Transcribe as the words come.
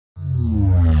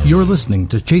You're listening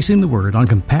to Chasing the Word on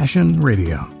Compassion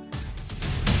Radio.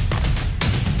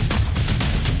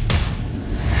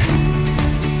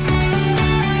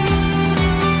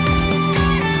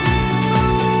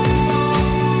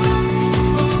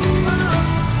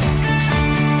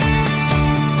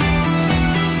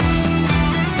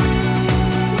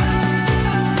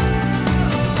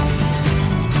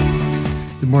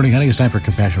 Good morning, honey. It's time for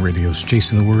Compassion Radio's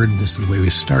Chasing the Word. This is the way we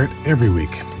start every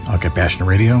week on Compassion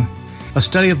Radio. A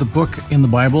study of the book in the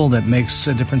Bible that makes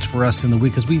a difference for us in the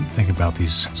week as we think about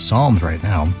these Psalms right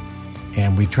now.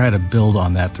 And we try to build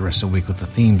on that the rest of the week with the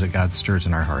themes that God stirs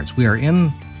in our hearts. We are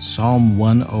in Psalm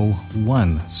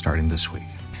 101 starting this week.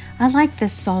 I like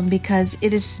this psalm because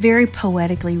it is very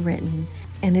poetically written.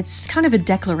 And it's kind of a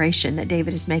declaration that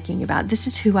David is making about this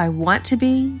is who I want to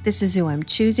be. This is who I'm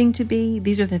choosing to be.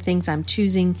 These are the things I'm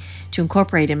choosing to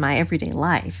incorporate in my everyday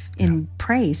life in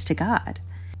praise to God.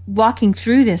 Walking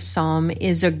through this psalm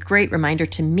is a great reminder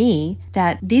to me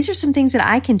that these are some things that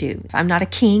I can do. I'm not a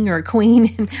king or a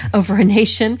queen over a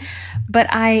nation,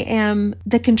 but I am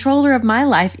the controller of my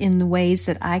life in the ways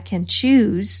that I can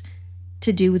choose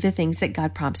to do the things that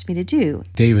God prompts me to do.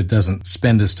 David doesn't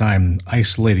spend his time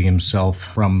isolating himself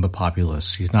from the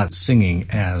populace. He's not singing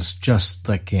as just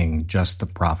the king, just the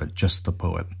prophet, just the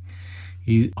poet.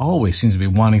 He always seems to be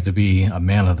wanting to be a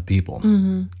man of the people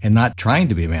and not trying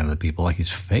to be a man of the people like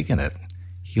he's faking it.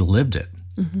 He lived it.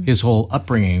 His whole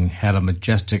upbringing had a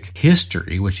majestic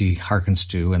history, which he hearkens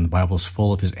to, and the Bible's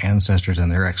full of his ancestors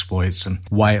and their exploits and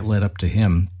why it led up to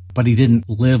him. But he didn't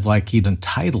live like he'd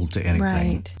entitled to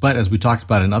anything. Right. But as we talked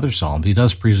about in other Psalms, he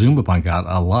does presume upon God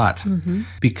a lot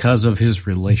because of his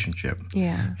relationship.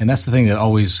 Yeah. And that's the thing that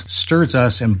always stirs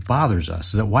us and bothers us,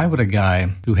 is that why would a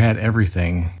guy who had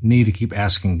everything need to keep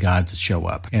asking God to show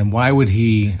up? And why would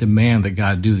he demand that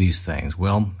God do these things?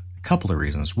 Well, a couple of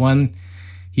reasons. One,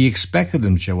 he expected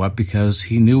him to show up because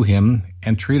he knew him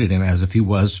and treated him as if he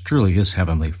was truly his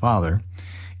heavenly Father,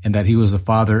 and that he was the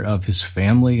father of his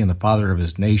family and the father of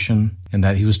his nation, and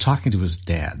that he was talking to his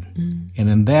dad. And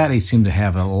in that, he seemed to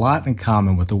have a lot in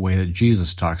common with the way that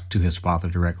Jesus talked to his Father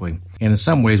directly. And in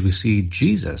some ways, we see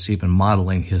Jesus even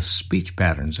modeling his speech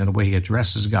patterns and the way he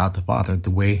addresses God the Father the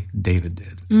way David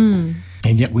did. And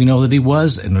yet we know that he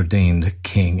was an ordained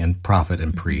king and prophet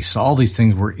and priest. All these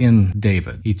things were in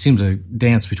David. He seemed to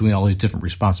dance between all these different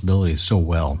responsibilities so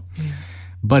well.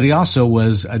 But he also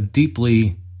was a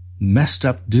deeply messed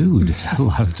up dude a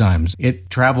lot of times. It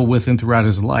traveled with him throughout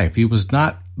his life. He was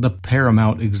not the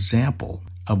paramount example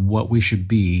of what we should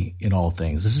be in all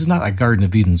things. This is not a Garden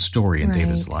of Eden story in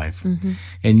David's life.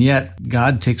 And yet,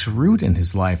 God takes root in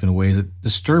his life in ways that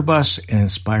disturb us and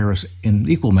inspire us in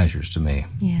equal measures to me.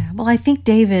 Yeah. Well, I think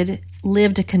David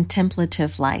lived a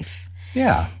contemplative life.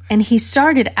 Yeah. And he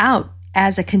started out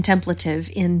as a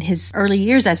contemplative. In his early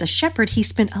years as a shepherd, he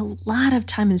spent a lot of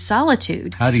time in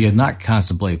solitude. How do you not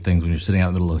contemplate things when you're sitting out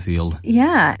in the middle of the field?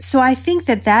 Yeah. So I think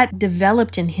that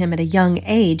developed in him at a young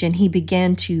age, and he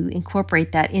began to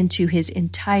incorporate that into his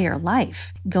entire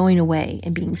life, going away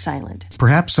and being silent.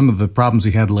 Perhaps some of the problems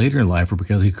he had later in life were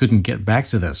because he couldn't get back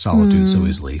to that solitude so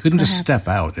easily. He couldn't just step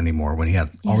out anymore when he had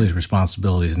all these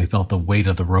responsibilities and he felt the weight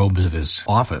of the robes of his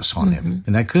office on him.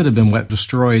 And that could have been what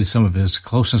destroyed some of his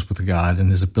closeness with God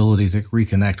and his ability to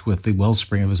reconnect with the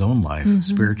wellspring of his own life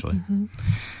spiritually.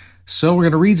 So we're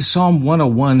going to read Psalm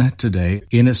 101 today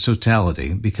in its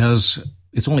totality because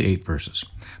it's only 8 verses.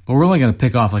 But we're only going to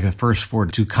pick off like the first 4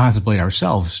 to contemplate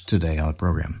ourselves today on the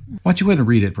program. Why don't you go ahead and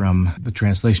read it from the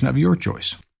translation of your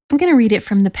choice? I'm going to read it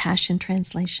from the Passion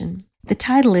Translation. The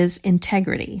title is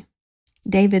Integrity,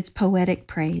 David's Poetic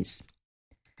Praise.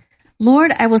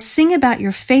 Lord, I will sing about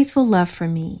your faithful love for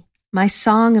me. My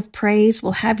song of praise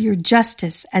will have your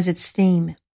justice as its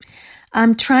theme.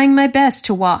 I'm trying my best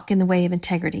to walk in the way of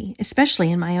integrity, especially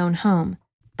in my own home,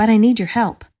 but I need your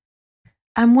help.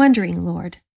 I'm wondering,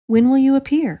 Lord, when will you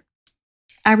appear?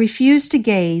 I refuse to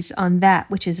gaze on that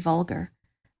which is vulgar.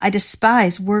 I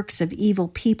despise works of evil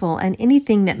people and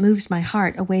anything that moves my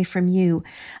heart away from you.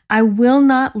 I will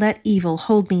not let evil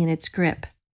hold me in its grip.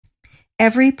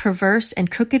 Every perverse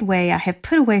and crooked way I have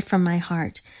put away from my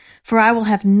heart, for I will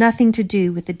have nothing to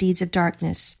do with the deeds of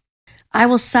darkness. I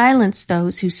will silence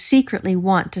those who secretly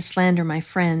want to slander my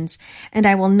friends, and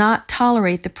I will not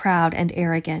tolerate the proud and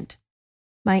arrogant.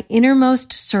 My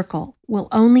innermost circle will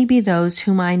only be those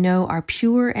whom I know are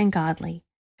pure and godly.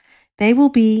 They will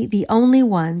be the only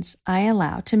ones I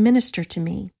allow to minister to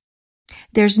me.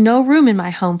 There's no room in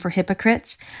my home for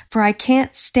hypocrites, for I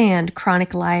can't stand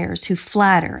chronic liars who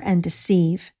flatter and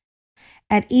deceive.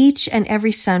 At each and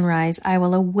every sunrise, I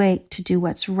will awake to do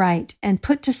what's right and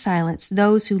put to silence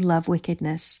those who love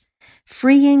wickedness,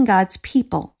 freeing God's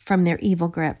people from from their evil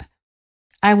grip.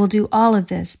 I will do all of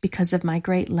this because of my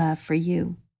great love for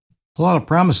you. A lot of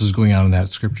promises going on in that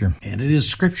scripture. And it is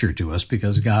scripture to us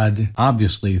because God,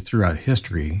 obviously, throughout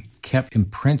history, kept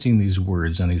imprinting these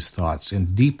words and these thoughts in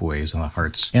deep ways on the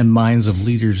hearts and minds of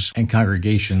leaders and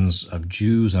congregations of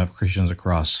Jews and of Christians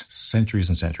across centuries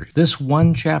and centuries. This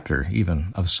one chapter,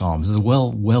 even, of Psalms is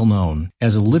well known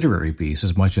as a literary piece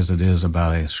as much as it is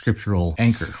about a scriptural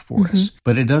anchor for us.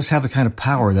 But it does have the kind of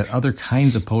power that other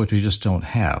kinds of poetry just don't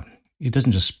have. It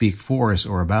doesn't just speak for us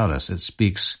or about us. It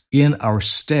speaks in our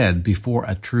stead before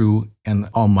a true and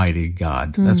almighty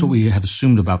God. That's what we have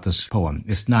assumed about this poem.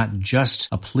 It's not just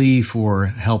a plea for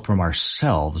help from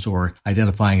ourselves or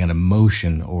identifying an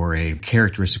emotion or a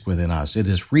characteristic within us. It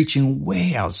is reaching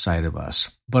way outside of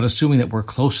us, but assuming that we're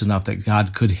close enough that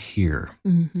God could hear.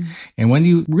 And when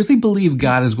you really believe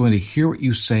God is going to hear what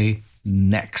you say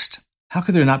next, how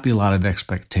could there not be a lot of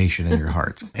expectation in your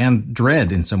heart and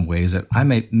dread in some ways that I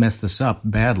may mess this up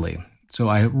badly? So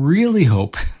I really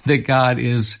hope that God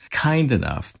is kind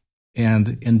enough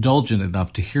and indulgent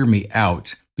enough to hear me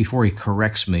out before he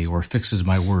corrects me or fixes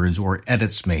my words or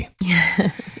edits me.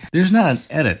 There's not an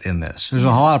edit in this. There's a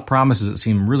lot of promises that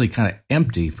seem really kind of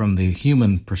empty from the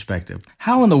human perspective.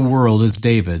 How in the world is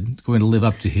David going to live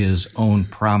up to his own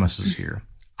promises here?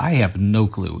 I have no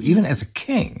clue. Even as a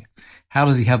king, how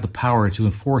does he have the power to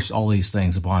enforce all these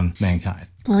things upon mankind?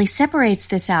 Well, he separates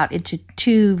this out into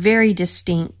two very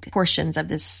distinct portions of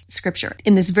this scripture.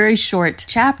 In this very short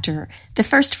chapter, the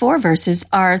first 4 verses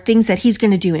are things that he's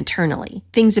going to do internally,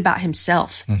 things about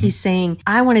himself. He's saying,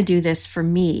 I want to do this for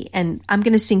me, and I'm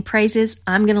going to sing praises.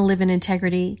 I'm going to live in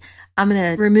integrity. I'm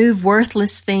going to remove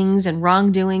worthless things and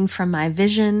wrongdoing from my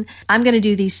vision. I'm going to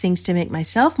do these things to make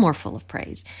myself more full of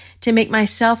praise, to make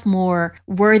myself more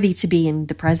worthy to be in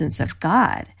the presence of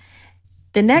God.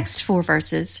 The next 4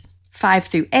 verses, 5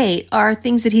 through 8, are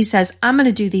things that he says, I'm going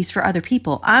to do these for other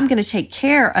people. I'm going to take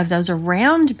care of those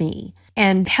around me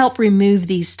and help remove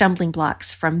these stumbling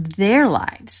blocks from their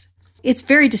lives. It's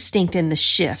very distinct in the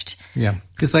shift. Yeah.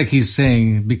 It's like he's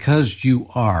saying, because you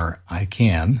are, I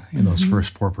can, in those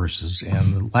first 4 verses.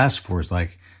 And the last 4 is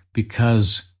like,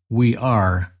 because we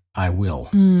are, I will.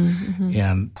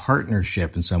 And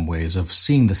partnership in some ways of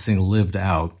seeing this thing lived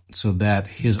out so that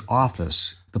his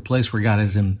office, the place where God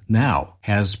has him now,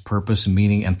 has purpose,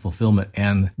 meaning, and fulfillment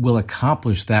and will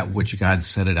accomplish that which God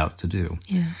set it out to do.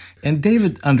 Yeah. And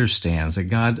David understands that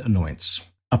God anoints.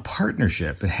 A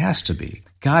partnership, it has to be.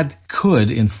 God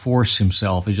could enforce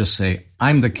himself and just say,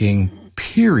 I'm the king,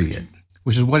 period,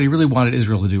 which is what he really wanted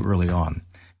Israel to do early on.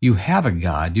 You have a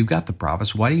God, you've got the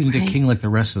prophets, why do you need a king like the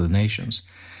rest of the nations?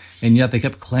 And yet they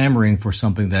kept clamoring for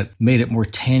something that made it more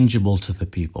tangible to the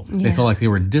people. Yeah. They felt like they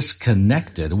were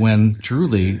disconnected when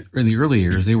truly, in the early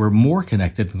years, they were more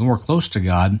connected, more close to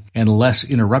God, and less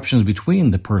interruptions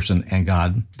between the person and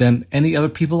God than any other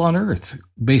people on earth,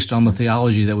 based on the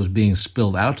theology that was being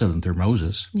spilled out to them through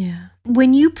Moses. Yeah.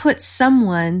 When you put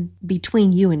someone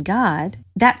between you and God,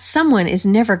 that someone is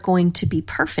never going to be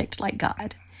perfect like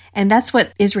God. And that's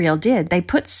what Israel did. They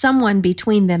put someone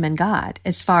between them and God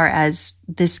as far as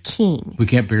this king. We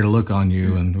can't bear to look on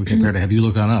you, and we can't bear to have you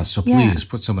look on us. So please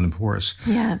put someone before us.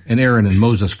 Yeah. And Aaron and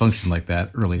Moses functioned like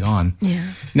that early on. Yeah.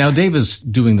 Now David's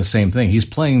doing the same thing. He's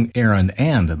playing Aaron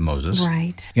and Moses.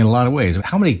 Right. In a lot of ways.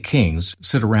 How many kings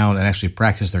sit around and actually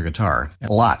practice their guitar?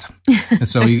 A lot. And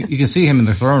so you can see him in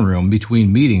the throne room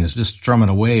between meetings just strumming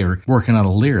away or working on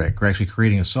a lyric or actually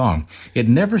creating a song. It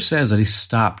never says that he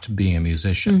stopped being a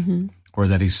musician. Or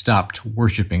that he stopped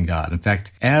worshiping God. In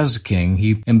fact, as king,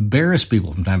 he embarrassed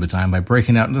people from time to time by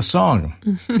breaking out into song.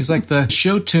 He's like the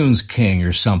show tunes king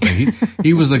or something.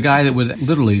 He was the guy that would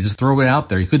literally just throw it out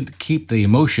there. He couldn't keep the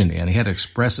emotion in. He had to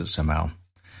express it somehow.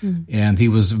 And he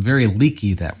was very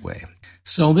leaky that way.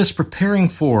 So this preparing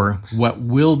for what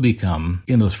will become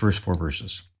in those first 4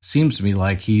 verses seems to me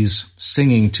like he's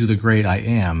singing to the great I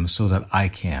am so that I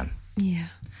can. Yeah.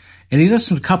 And he does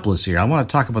some couplets here. I want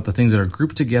to talk about the things that are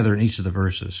grouped together in each of the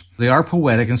verses. They are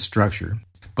poetic in structure,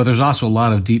 but there's also a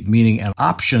lot of deep meaning and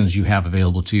options you have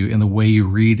available to you in the way you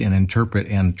read and interpret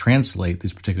and translate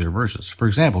these particular verses. For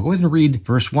example, go ahead and read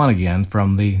verse 1 again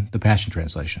from the Passion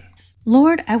Translation.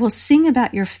 Lord, I will sing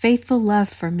about your faithful love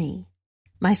for me.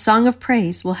 My song of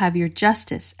praise will have your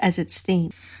justice as its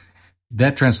theme.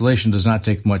 That translation does not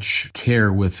take much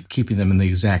care with keeping them in the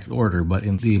exact order, but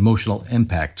in the emotional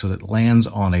impact so that it lands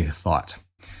on a thought.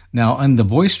 Now, in the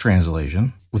Voice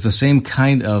translation, with the same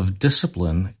kind of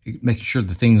discipline, making sure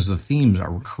the themes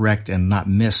are correct and not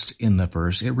missed in the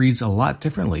verse, it reads a lot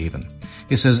differently even.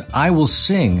 It says, I will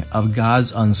sing of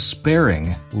God's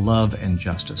unsparing love and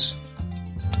justice.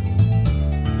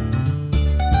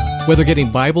 Whether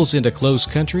getting Bibles into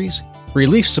closed countries,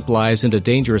 relief supplies into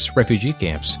dangerous refugee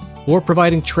camps, or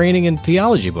providing training in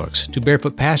theology books to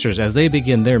barefoot pastors as they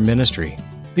begin their ministry,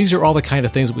 these are all the kind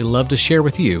of things that we love to share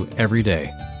with you every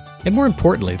day. And more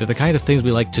importantly, they're the kind of things we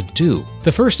like to do.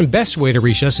 The first and best way to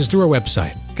reach us is through our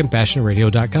website,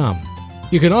 CompassionRadio.com.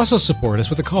 You can also support us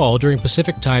with a call during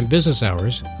Pacific Time business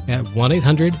hours at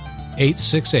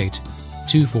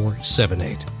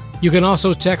 1-800-868-2478. You can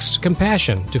also text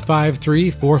Compassion to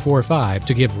 53445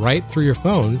 to give right through your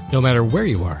phone, no matter where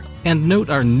you are. And note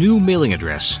our new mailing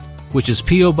address, which is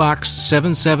P.O. Box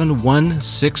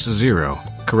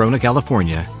 77160, Corona,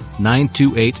 California,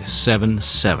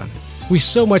 92877. We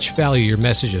so much value your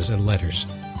messages and letters.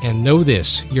 And know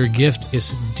this, your gift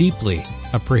is deeply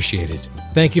appreciated.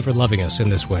 Thank you for loving us in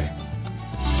this way.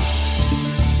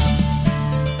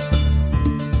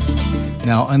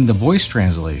 Now, in the Voice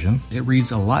translation, it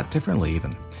reads a lot differently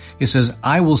even. It says,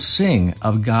 I will sing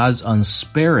of God's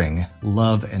unsparing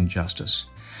love and justice.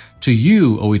 To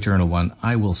you, O Eternal One,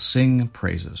 I will sing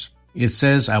praises. It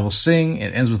says, I will sing.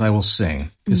 It ends with, I will sing.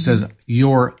 It says,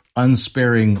 your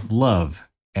unsparing love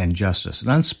and justice. And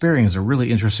unsparing is a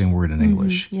really interesting word in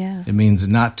English. Yeah. It means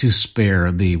not to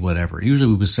spare the whatever.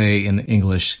 Usually we would say in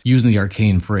English, using the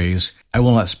arcane phrase, I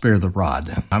will not spare the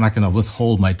rod. I'm not going to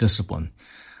withhold my discipline.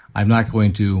 I'm not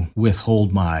going to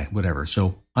withhold my whatever.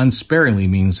 So unsparingly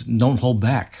means don't hold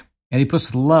back. And he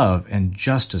puts love and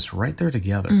justice right there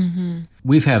together.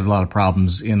 We've had a lot of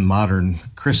problems in modern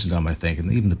Christendom, I think,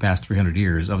 and even the past 300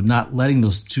 years, of not letting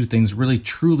those two things really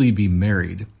truly be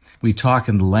married. We talk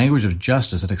in the language of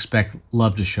justice and expect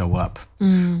love to show up.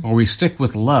 Or we stick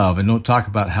with love and don't talk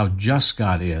about how just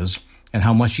God is and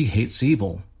how much he hates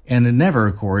evil. And it never,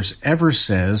 of course, ever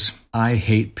says, I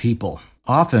hate people.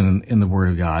 Often in the Word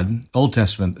of God, Old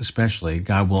Testament especially,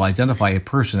 God will identify a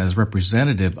person as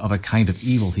representative of a kind of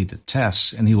evil he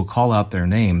detests, and he will call out their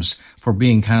names for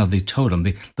being kind of the totem,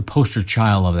 the poster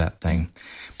child of that thing.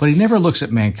 But he never looks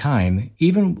at mankind,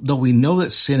 even though we know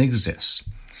that sin exists.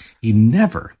 He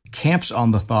never camps on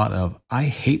the thought of, I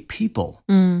hate people,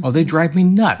 or they drive me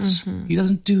nuts. He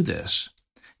doesn't do this.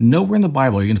 Nowhere in the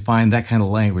Bible you can find that kind of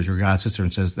language where God sits there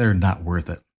and says, they're not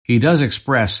worth it. He does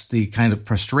express the kind of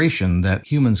frustration that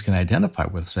humans can identify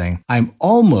with, saying, I'm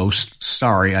almost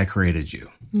sorry I created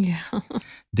you. Yeah.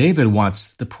 David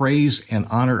wants the praise and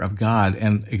honor of God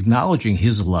and acknowledging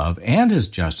his love and his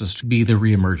justice to be the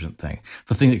reemergent thing,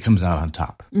 the thing that comes out on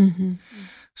top.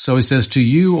 So he says, to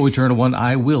you, O Eternal One,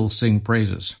 I will sing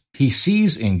praises. He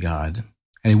sees in God,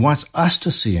 and he wants us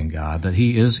to see in God that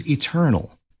he is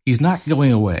eternal. He's not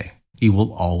going away. He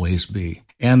will always be.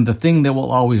 And the thing that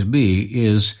will always be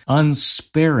is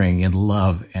unsparing in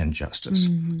love and justice.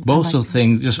 Both of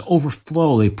things just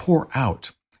overflow, they pour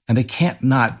out, and they can't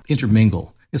not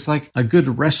intermingle. It's like a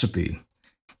good recipe.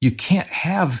 You can't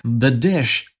have the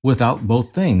dish without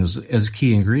both things as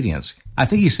key ingredients. I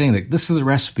think he's saying that this is the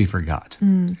recipe for God.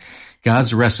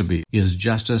 God's recipe is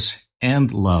justice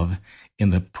and love in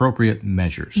the appropriate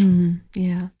measures.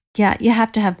 Yeah, you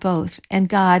have to have both, and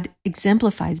God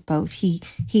exemplifies both. He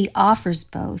offers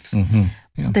both.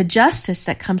 The justice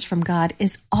that comes from God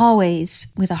is always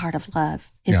with a heart of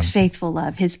love, his faithful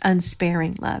love, his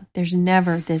unsparing love. There's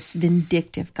never this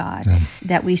vindictive God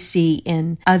that we see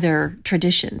in other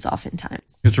traditions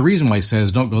oftentimes. There's a reason why he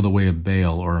says don't go the way of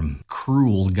Baal or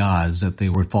cruel gods that they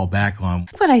would fall back on.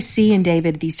 What I see in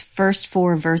David, these first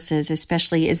 4 verses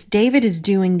especially, is David is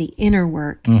doing the inner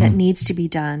work that needs to be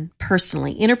done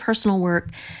personally, interpersonal work,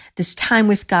 this time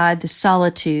with God, this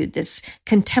solitude, this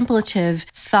contemplative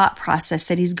thought process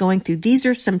that he's going through. These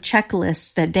are some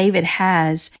checklists that David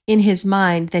has in his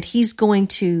mind that he's going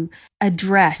to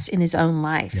address in his own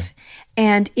life.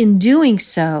 And in doing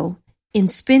so, in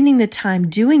spending the time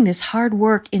doing this hard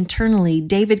work internally,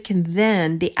 David can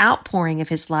then, the outpouring of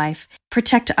his life,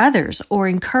 protect others or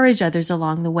encourage others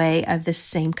along the way of this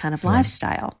same kind of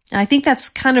lifestyle. And I think that's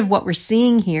kind of what we're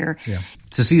seeing here.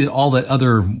 To see all that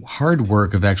other hard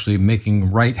work of actually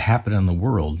making right happen in the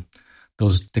world,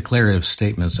 those declarative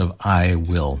statements of I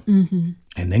will. In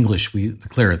English, we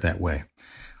declare it that way.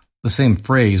 The same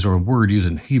phrase or word used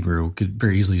in Hebrew could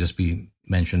very easily just be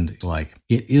mentioned like,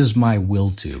 it is my will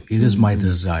to, it is my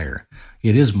desire,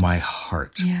 it is my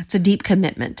heart. It's a deep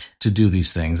commitment to do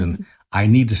these things, and I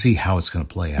need to see how it's going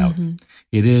to play out.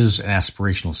 It is an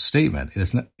aspirational statement.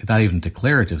 It's not even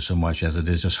declarative so much as it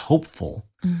is just hopeful.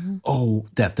 Oh,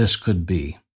 that this could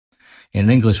be. In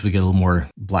English, we get a little more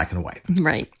black and white.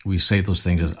 We say those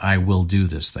things as, I will do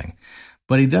this thing.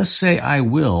 But he does say, I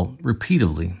will,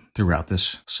 repeatedly throughout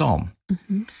this psalm.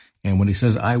 And when he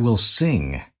says, I will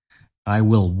sing, I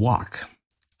will walk,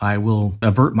 I will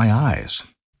avert my eyes,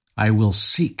 I will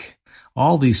seek.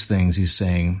 All these things he's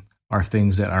saying are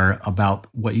things that are about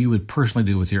what you would personally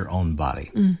do with your own body.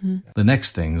 Mm-hmm. The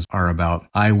next things are about,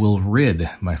 I will rid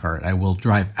my heart. I will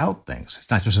drive out things.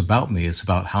 It's not just about me. It's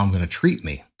about how I'm going to treat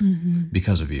me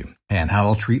because of you and how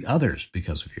I'll treat others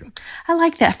because of you. I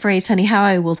like that phrase, honey, how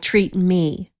I will treat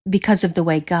me because of the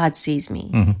way God sees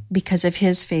me, because of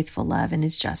his faithful love and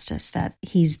his justice that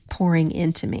he's pouring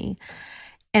into me.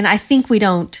 And I think we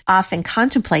don't often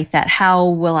contemplate that. How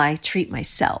will I treat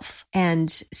myself?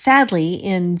 And sadly,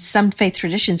 in some faith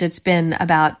traditions, it's been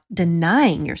about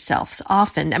denying yourselves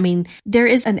often. I mean, there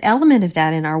is an element of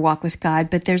that in our walk with God,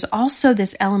 but there's also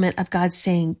this element of God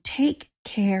saying, take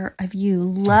care of you,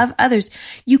 love others.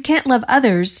 You can't love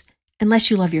others unless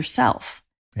you love yourself.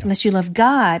 Yeah. Unless you love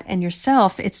God and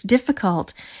yourself, it's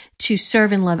difficult to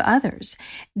serve and love others.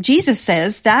 Jesus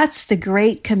says that's the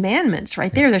great commandments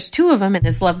right there. There's two of them, and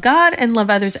it's love God and love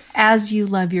others as you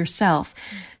love yourself.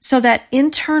 So that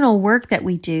internal work that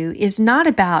we do is not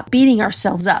about beating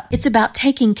ourselves up. It's about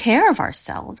taking care of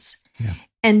ourselves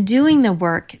and doing the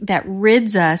work that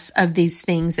rids us of these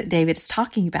things that David is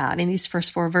talking about in these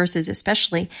first 4 verses,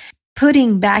 especially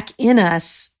putting back in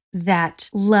us that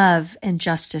love and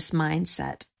justice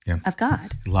mindset of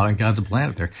God. Allowing God to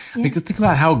plant it there. Yeah. Think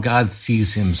about how God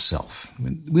sees himself. I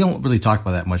mean, we don't really talk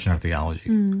about that much in our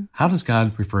theology. How does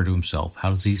God refer to himself? How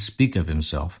does he speak of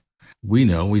himself? We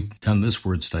know, we've done this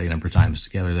word study a number of times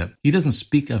together, that he doesn't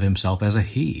speak of himself as a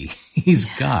he. He's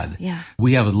God. Yeah.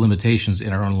 We have limitations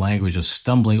in our own language of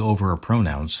stumbling over our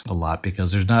pronouns a lot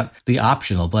because there's not the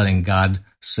option of letting God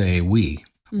say we.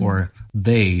 Or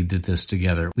they did this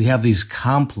together. We have these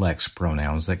complex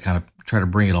pronouns that kind of try to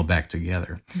bring it all back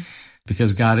together.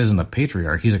 Because God isn't a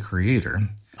patriarch, he's a creator.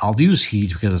 I'll use he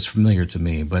because it's familiar to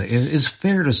me, but it is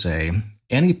fair to say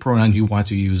any pronoun you want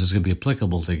to use is going to be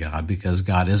applicable to God because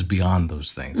God is beyond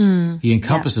those things. He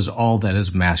encompasses all that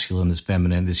is masculine, is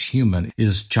feminine, is human,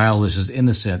 is childish, is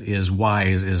innocent, is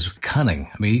wise, is cunning.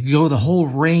 I mean, you go the whole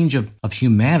range of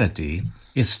humanity.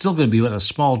 It's still going to be a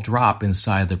small drop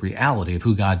inside the reality of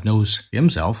who God knows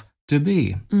himself to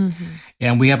be.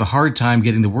 And we have a hard time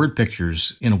getting the word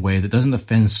pictures in a way that doesn't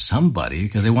offend somebody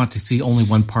because they want to see only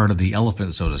one part of the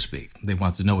elephant, so to speak. They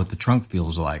want to know what the trunk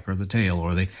feels like, or the tail,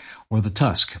 or the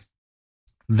tusk.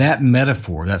 That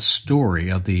metaphor, that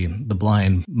story of the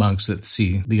blind monks that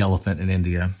see the elephant in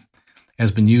India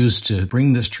has been used to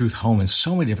bring this truth home in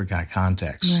so many different kind of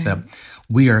contexts that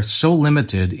we are so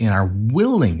limited in our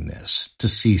willingness to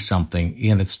see something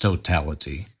in its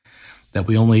totality that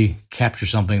we only capture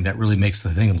something that really makes the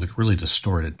thing look really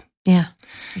distorted. Yeah.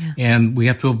 And we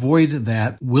have to avoid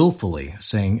that willfully,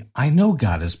 saying, I know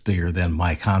God is bigger than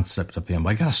my concept of him.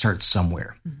 I got to start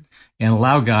somewhere. And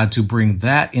allow God to bring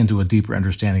that into a deeper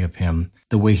understanding of him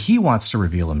the way he wants to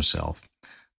reveal himself.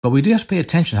 But we do have to pay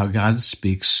attention to how God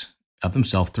speaks of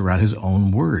himself throughout his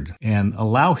own word and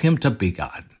allow him to be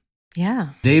God. Yeah.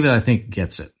 David, I think,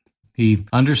 gets it. He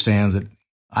understands that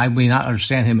I may not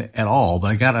understand him at all, but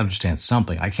I got to understand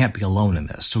something. I can't be alone in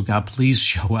this. So God, please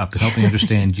show up and help me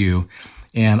understand you.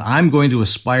 And I'm going to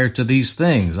aspire to these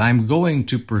things. I'm going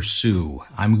to pursue.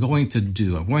 I'm going to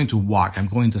do. I'm going to walk. I'm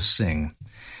going to sing.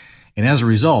 And as a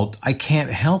result, I can't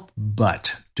help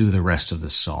but do the rest of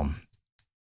this psalm.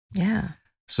 Yeah.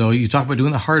 So you talk about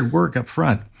doing the hard work up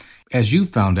front. As you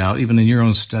found out, even in your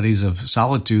own studies of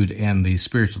solitude and the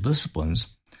spiritual disciplines,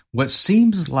 what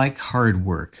seems like hard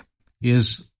work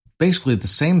is basically the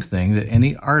same thing that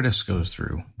any artist goes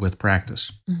through with practice.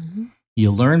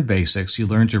 You learn basics, you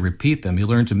learn to repeat them, you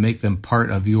learn to make them part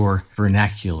of your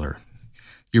vernacular.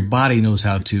 Your body knows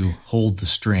how to hold the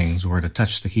strings or to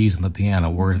touch the keys on the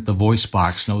piano, or the voice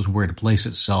box knows where to place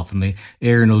itself, and the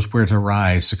air knows where to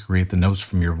rise to create the notes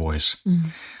from your voice.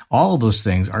 All of those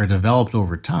things are developed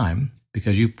over time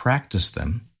because you practice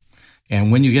them.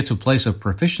 And when you get to a place of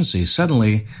proficiency,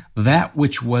 suddenly that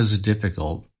which was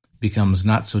difficult becomes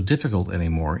not so difficult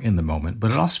anymore in the moment,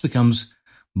 but it also becomes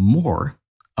more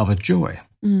of a joy.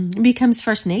 It becomes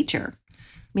first nature. I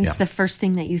mean, it's the first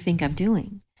thing that you think of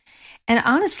doing. And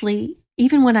honestly,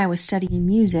 even when I was studying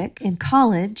music in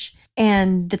college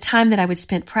and the time that I would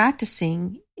spend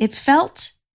practicing, it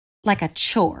felt like a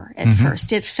chore at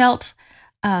first. It felt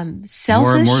selfish.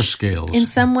 More and more scales. In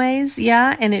some ways,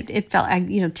 yeah. And it felt,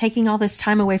 taking all this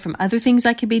time away from other things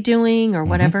I could be doing or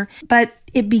whatever. But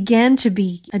it began to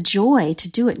be a joy to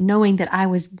do it, knowing that I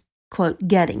was, quote,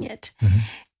 getting it.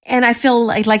 And I feel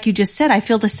like you just said, I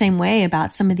feel the same way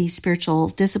about some of these spiritual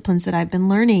disciplines that I've been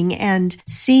learning and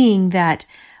seeing that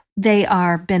they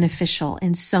are beneficial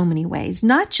in so many ways,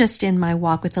 not just in my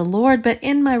walk with the Lord, but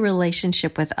in my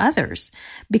relationship with others,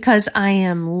 because I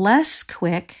am less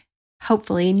quick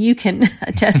hopefully, and you can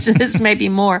attest to this maybe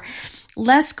more,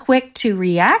 less quick to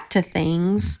react to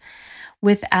things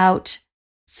without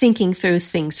thinking through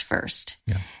things first.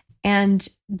 Yeah. And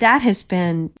that has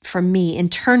been, for me,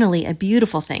 internally a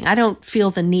beautiful thing. I don't feel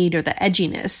the need or the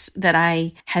edginess that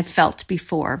I have felt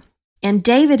before. And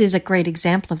David is a great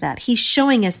example of that. He's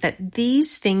showing us that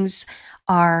these things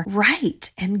are right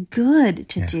and good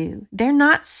to do. They're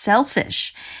not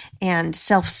selfish and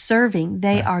self-serving.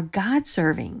 They are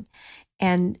God-serving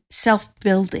and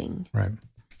self-building. Right.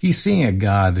 He's seeing a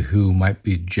God who might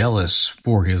be jealous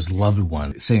for his loved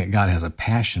one, saying that God has a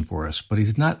passion for us, but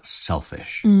he's not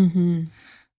selfish. Mm-hmm.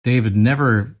 David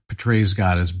never portrays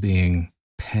God as being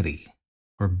petty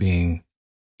or being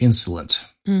insolent.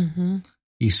 Mm-hmm.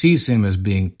 He sees him as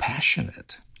being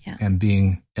passionate and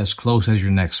being as close as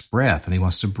your next breath, and he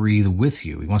wants to breathe with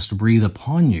you. He wants to breathe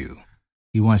upon you.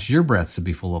 He wants your breath to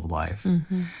be full of life.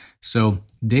 Mm-hmm. So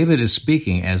David is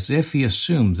speaking as if he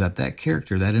assumes that that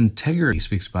character, that integrity he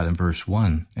speaks about in verse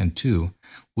 1 and 2,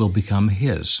 will become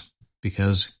his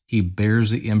because he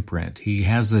bears the imprint. He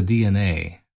has the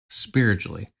DNA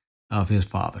spiritually of his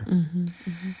Father. Mm-hmm.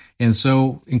 Mm-hmm. And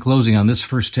so in closing on this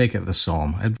first take of the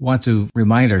psalm, I want to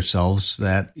remind ourselves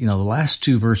that, the last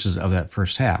two verses of that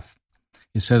first half,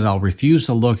 it says, I'll refuse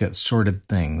to look at sordid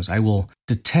things. I will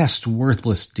detest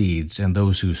worthless deeds and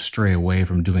those who stray away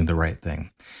from doing the right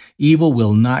thing. Evil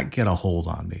will not get a hold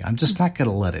on me. I'm just not going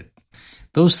to let it.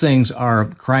 Those things are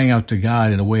crying out to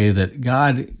God in a way that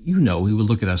God, he would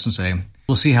look at us and say,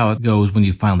 we'll see how it goes when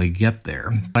you finally get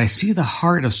there. But I see the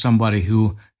heart of somebody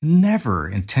who never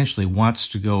intentionally wants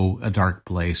to go a dark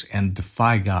place and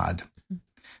defy God.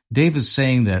 David's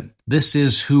saying that this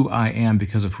is who I am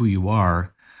because of who you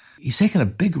are. He's taking a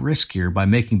big risk here by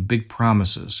making big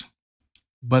promises.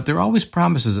 But they're always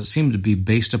promises that seem to be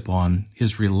based upon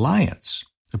his reliance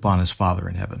upon his Father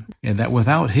in heaven. And that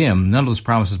without him, none of those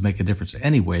promises make a difference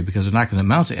anyway, because they're not going to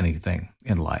amount to anything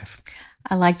in life.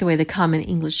 I like the way the Common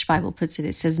English Bible puts it.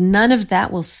 It says, none of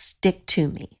that will stick to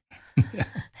me.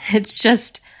 It's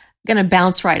just going to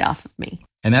bounce right off of me.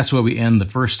 And that's why we end the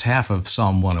first half of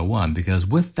Psalm 101, because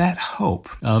with that hope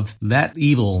of that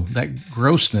evil, that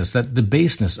grossness, that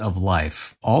debaseness of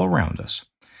life all around us,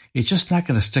 it's just not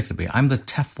going to stick to me. I'm the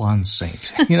Teflon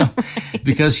saint, right.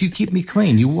 Because you keep me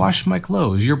clean. You wash my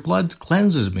clothes. Your blood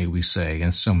cleanses me, we say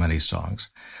in so many songs,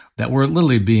 that we're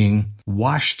literally being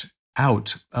washed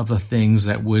out of the things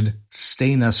that would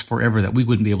stain us forever, that we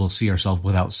wouldn't be able to see ourselves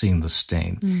without seeing the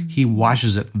stain. Mm-hmm. He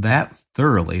washes it that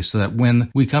thoroughly so that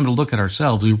when we come to look at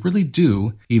ourselves, we really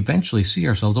do eventually see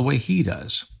ourselves the way he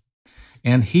does.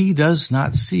 And he does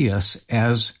not see us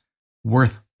as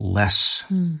worth less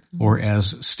or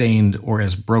as stained or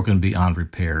as broken beyond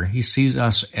repair. He sees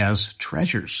us as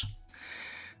treasures.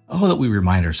 Oh, that we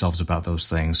remind ourselves about those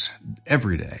things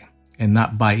every day and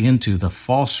not buy into the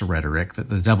false rhetoric that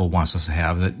the devil wants us to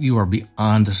have, that you are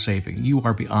beyond saving, you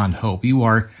are beyond hope, you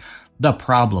are the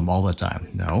problem all the time.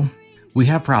 No, we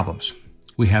have problems.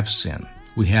 We have sin.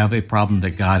 We have a problem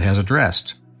that God has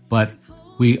addressed, but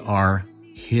we are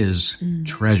his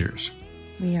treasures.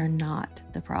 We are not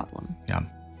the problem. Yeah.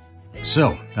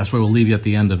 So that's where we'll leave you at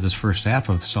the end of this first half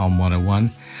of Psalm 101.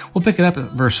 We'll pick it up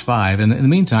at verse 5. And in the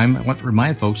meantime, I want to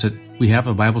remind folks that we have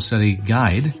a Bible study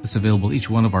guide that's available each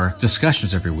one of our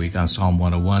discussions every week on Psalm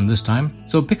 101 this time.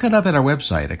 So pick that up at our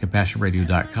website at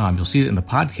CompassionRadio.com. You'll see it in the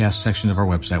podcast section of our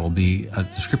website will be a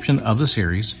description of the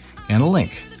series and a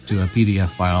link to a PDF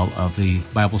file of the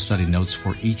Bible study notes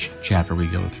for each chapter we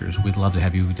go through. So we'd love to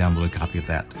have you download a copy of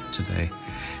that today.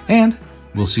 And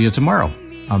we'll see you tomorrow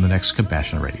on the next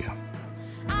Compassion Radio.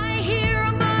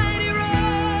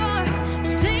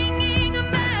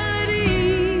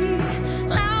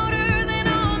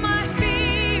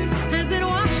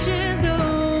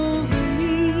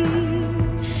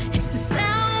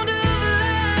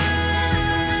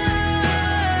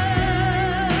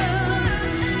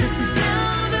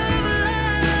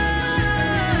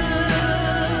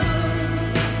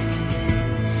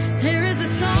 There is a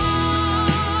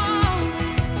song,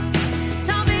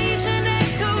 salvation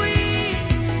echoing.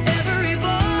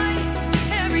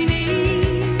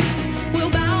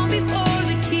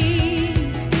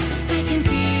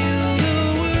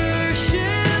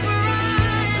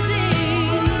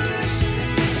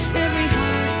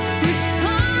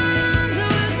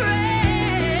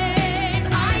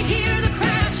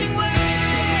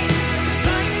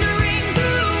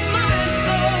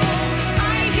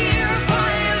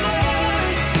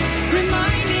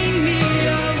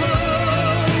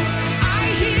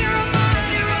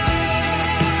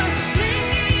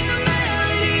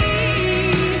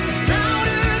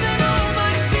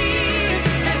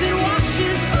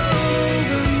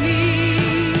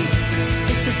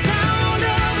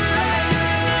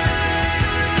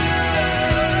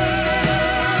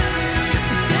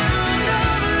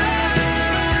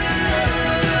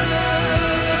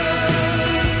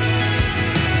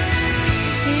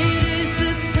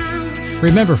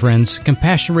 Remember, friends,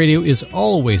 Compassion Radio is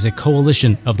always a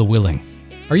coalition of the willing.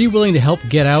 Are you willing to help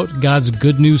get out God's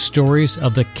good news stories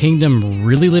of the kingdom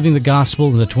really living the gospel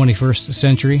in the 21st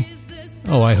century?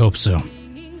 Oh, I hope so.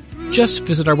 Just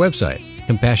visit our website,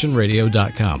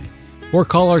 CompassionRadio.com, or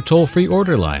call our toll-free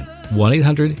order line,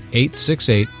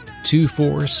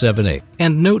 1-800-868-2478.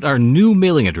 And note our new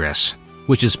mailing address,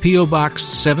 which is P.O. Box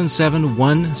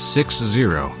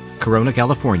 77160, Corona,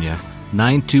 California,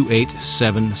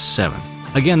 92877.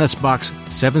 Again, that's Box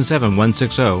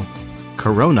 77160,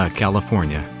 Corona,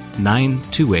 California,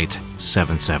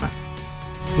 92877.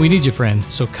 We need you, friend,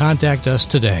 so contact us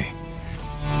today.